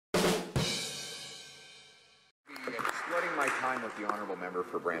my time with the honourable member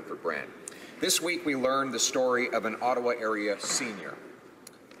for Brantford-Brant. This week we learned the story of an Ottawa area senior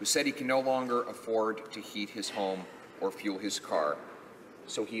who said he can no longer afford to heat his home or fuel his car,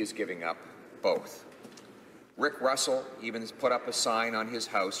 so he is giving up both. Rick Russell even put up a sign on his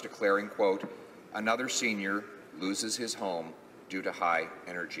house declaring, quote, "Another senior loses his home due to high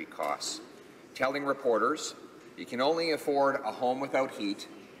energy costs," telling reporters he can only afford a home without heat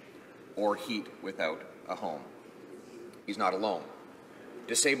or heat without a home. He's not alone.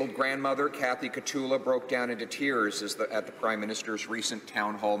 Disabled grandmother Kathy Katula broke down into tears at the Prime Minister's recent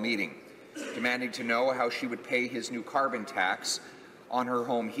town hall meeting, demanding to know how she would pay his new carbon tax on her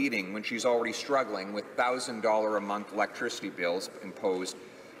home heating when she's already struggling with $1,000 a month electricity bills imposed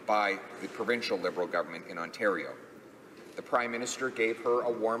by the provincial Liberal government in Ontario. The Prime Minister gave her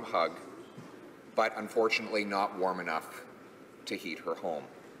a warm hug, but unfortunately not warm enough to heat her home.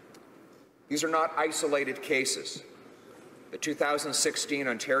 These are not isolated cases. The 2016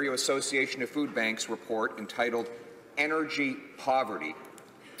 Ontario Association of Food Banks report entitled "Energy Poverty"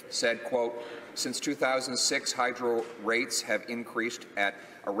 said, quote, "Since 2006, hydro rates have increased at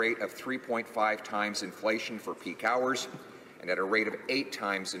a rate of 3.5 times inflation for peak hours and at a rate of 8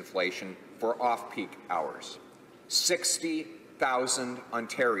 times inflation for off-peak hours. 60,000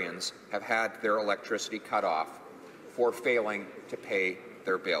 Ontarians have had their electricity cut off for failing to pay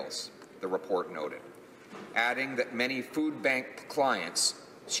their bills," the report noted, adding that many food bank clients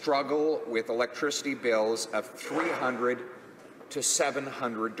struggle with electricity bills of $300 to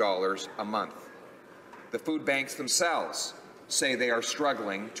 $700 a month. The food banks themselves say they are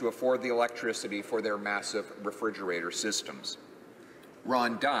struggling to afford the electricity for their massive refrigerator systems.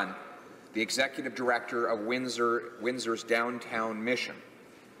 Ron Dunn, the executive director of Windsor's downtown mission,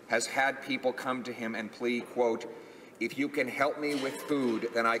 has had people come to him and plead, quote, "If you can help me with food,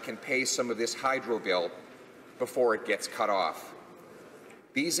 then I can pay some of this hydro bill before it gets cut off."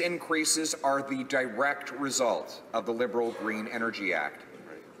 These increases are the direct result of the Liberal Green Energy Act,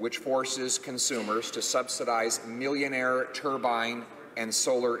 which forces consumers to subsidize millionaire turbine and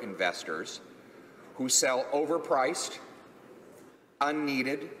solar investors who sell overpriced,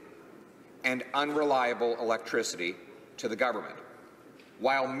 unneeded, and unreliable electricity to the government.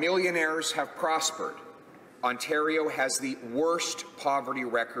 While millionaires have prospered, Ontario has the worst poverty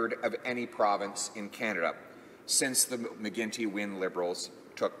record of any province in Canada since the McGuinty-Wynne Liberals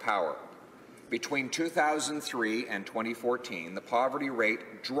took power. Between 2003 and 2014, the poverty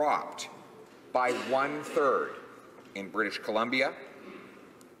rate dropped by 1/3 in British Columbia,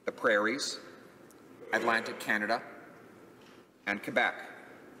 the Prairies, Atlantic Canada, and Quebec.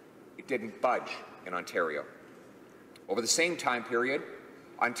 It didn't budge in Ontario. Over the same time period,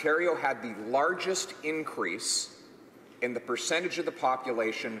 Ontario had the largest increase in the percentage of the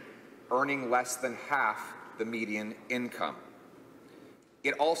population earning less than half the median income.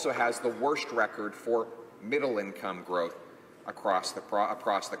 It also has the worst record for middle-income growth across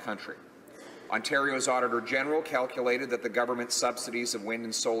the country. Ontario's Auditor General calculated that the government subsidies of wind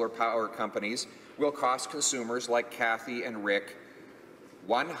and solar power companies will cost consumers like Kathy and Rick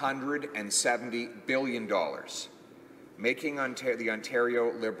 $170 billion, making the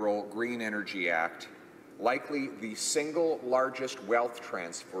Ontario Liberal Green Energy Act likely the single largest wealth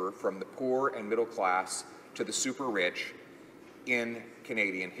transfer from the poor and middle class to the super rich in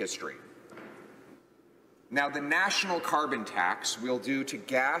Canadian history. Now, the national carbon tax will do to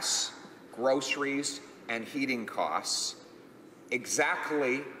gas, groceries, and heating costs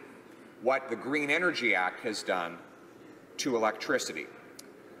exactly what the Green Energy Act has done to electricity.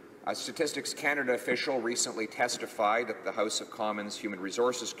 A Statistics Canada official recently testified at the House of Commons Human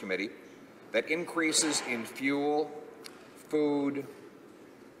Resources Committee that increases in fuel, food,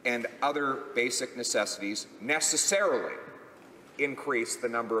 and other basic necessities necessarily increase the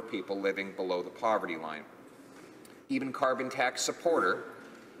number of people living below the poverty line. Even carbon tax supporter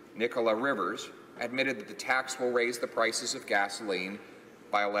Nicola Rivers admitted that the tax will raise the prices of gasoline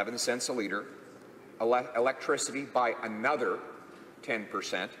by 11 cents a litre, electricity by another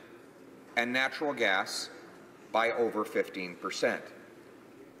 10%, and natural gas by over 15%.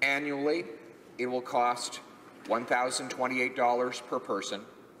 Annually, it will cost $1,028 per person,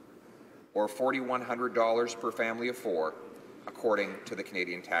 or $4,100 per family of 4, according to the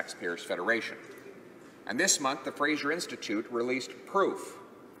Canadian Taxpayers Federation. And this month, the Fraser Institute released proof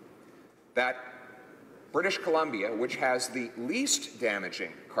that British Columbia, which has the least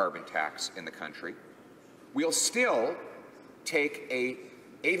damaging carbon tax in the country, will still take a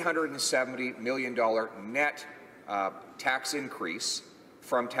 $870 million net tax increase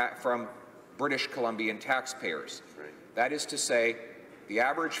from British Columbian taxpayers. Right. That is to say, the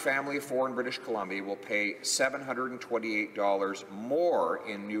average family of four in British Columbia will pay $728 more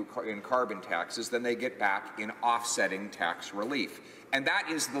in carbon taxes than they get back in offsetting tax relief. And that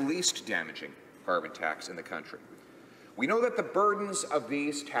is the least damaging carbon tax in the country. We know that the burdens of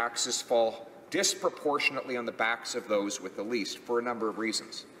these taxes fall disproportionately on the backs of those with the least for a number of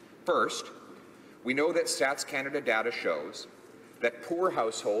reasons. First, we know that Stats Canada data shows that poor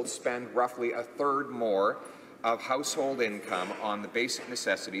households spend roughly a third more of household income on the basic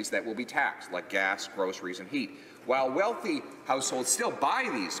necessities that will be taxed, like gas, groceries, and heat. While wealthy households still buy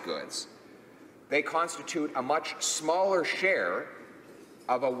these goods, they constitute a much smaller share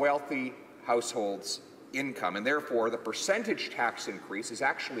of a wealthy household's income, and therefore the percentage tax increase is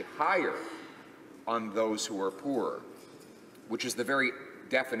actually higher on those who are poorer, which is the very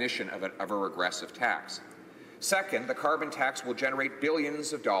definition of a regressive tax. Second, the carbon tax will generate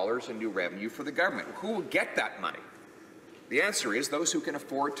billions of dollars in new revenue for the government. Who will get that money? The answer is those who can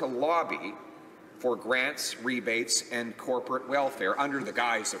afford to lobby for grants, rebates, and corporate welfare, under the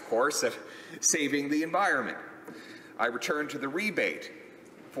guise, of course, of saving the environment. I return to the rebate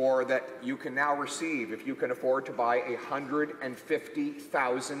that you can now receive if you can afford to buy a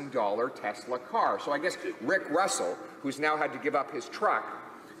 $150,000 Tesla car. So I guess Rick Russell, who's now had to give up his truck,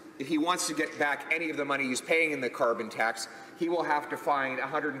 if he wants to get back any of the money he's paying in the carbon tax, he will have to find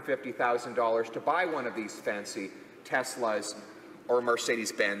 $150,000 to buy one of these fancy Teslas or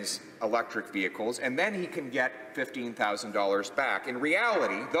Mercedes-Benz electric vehicles, and then he can get $15,000 back. In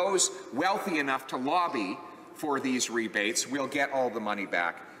reality, those wealthy enough to lobby for these rebates will get all the money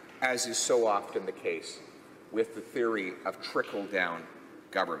back, as is so often the case with the theory of trickle-down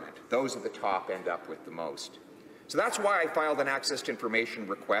government. Those at the top end up with the most. So that's why I filed an access to information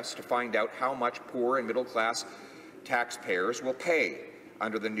request to find out how much poor and middle-class taxpayers will pay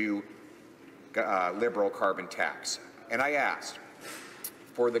under the new Liberal carbon tax. And I asked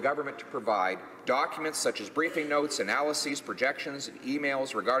for the government to provide documents such as briefing notes, analyses, projections, and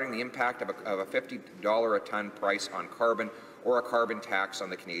emails regarding the impact of a $50 a ton price on carbon or a carbon tax on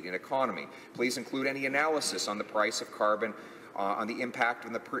the Canadian economy. Please include any analysis on the price of carbon on the impact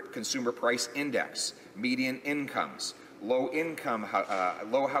on the consumer price index, median incomes, low-income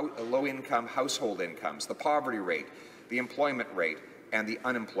household incomes, the poverty rate, the employment rate, and the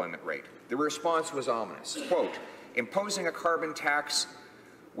unemployment rate. The response was ominous. Quote, imposing a carbon tax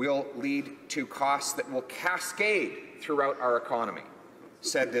will lead to costs that will cascade throughout our economy,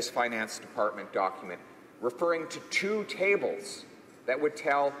 said this Finance Department document, referring to two tables that would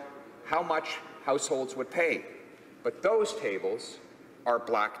tell how much households would pay. But those tables are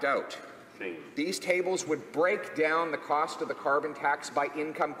blacked out. These tables would break down the cost of the carbon tax by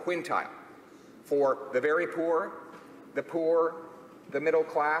income quintile for the very poor, the middle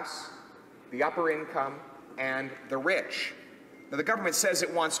class, the upper income, and the rich. Now, the government says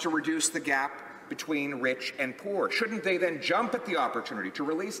it wants to reduce the gap between rich and poor. Shouldn't they then jump at the opportunity to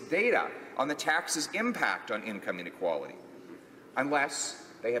release data on the tax's impact on income inequality? Unless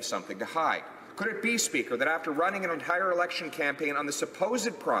they have something to hide. Could it be, Speaker, that after running an entire election campaign on the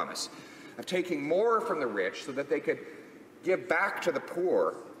supposed promise of taking more from the rich so that they could give back to the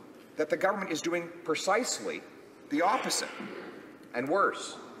poor, that the government is doing precisely the opposite? And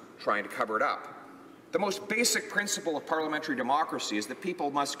worse, trying to cover it up. The most basic principle of parliamentary democracy is that people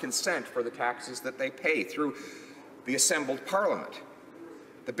must consent for the taxes that they pay through the assembled parliament.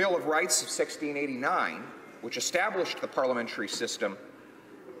 The Bill of Rights of 1689, which established the parliamentary system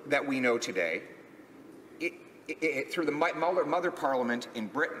that we know today, through the mother parliament in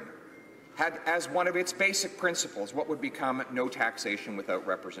Britain, had as one of its basic principles what would become no taxation without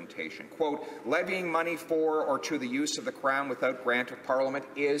representation. Quote, levying money for or to the use of the Crown without grant of Parliament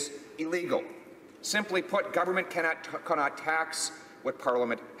is illegal. Simply put, government cannot tax what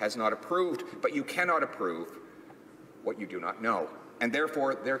Parliament has not approved, but you cannot approve what you do not know. And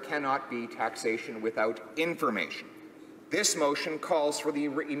therefore, there cannot be taxation without information. This motion calls for the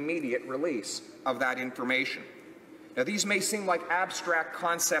immediate release of that information. Now, these may seem like abstract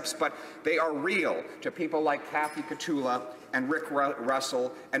concepts, but they are real to people like Kathy Katula and Rick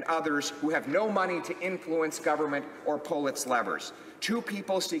Russell and others who have no money to influence government or pull its levers. Two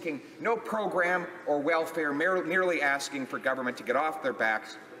people seeking no program or welfare, merely asking for government to get off their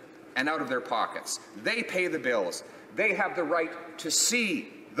backs and out of their pockets. They pay the bills. They have the right to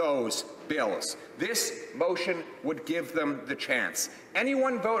see those bills. This motion would give them the chance.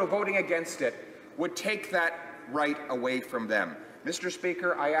 Anyone voting against it would take that right away from them. Mr.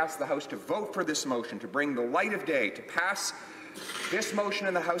 Speaker, I ask the House to vote for this motion to bring the light of day. To pass this motion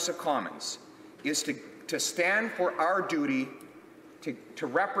in the House of Commons is to stand for our duty to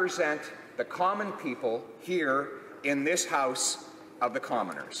represent the common people here in this House of the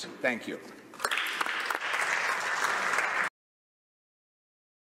commoners. Thank you.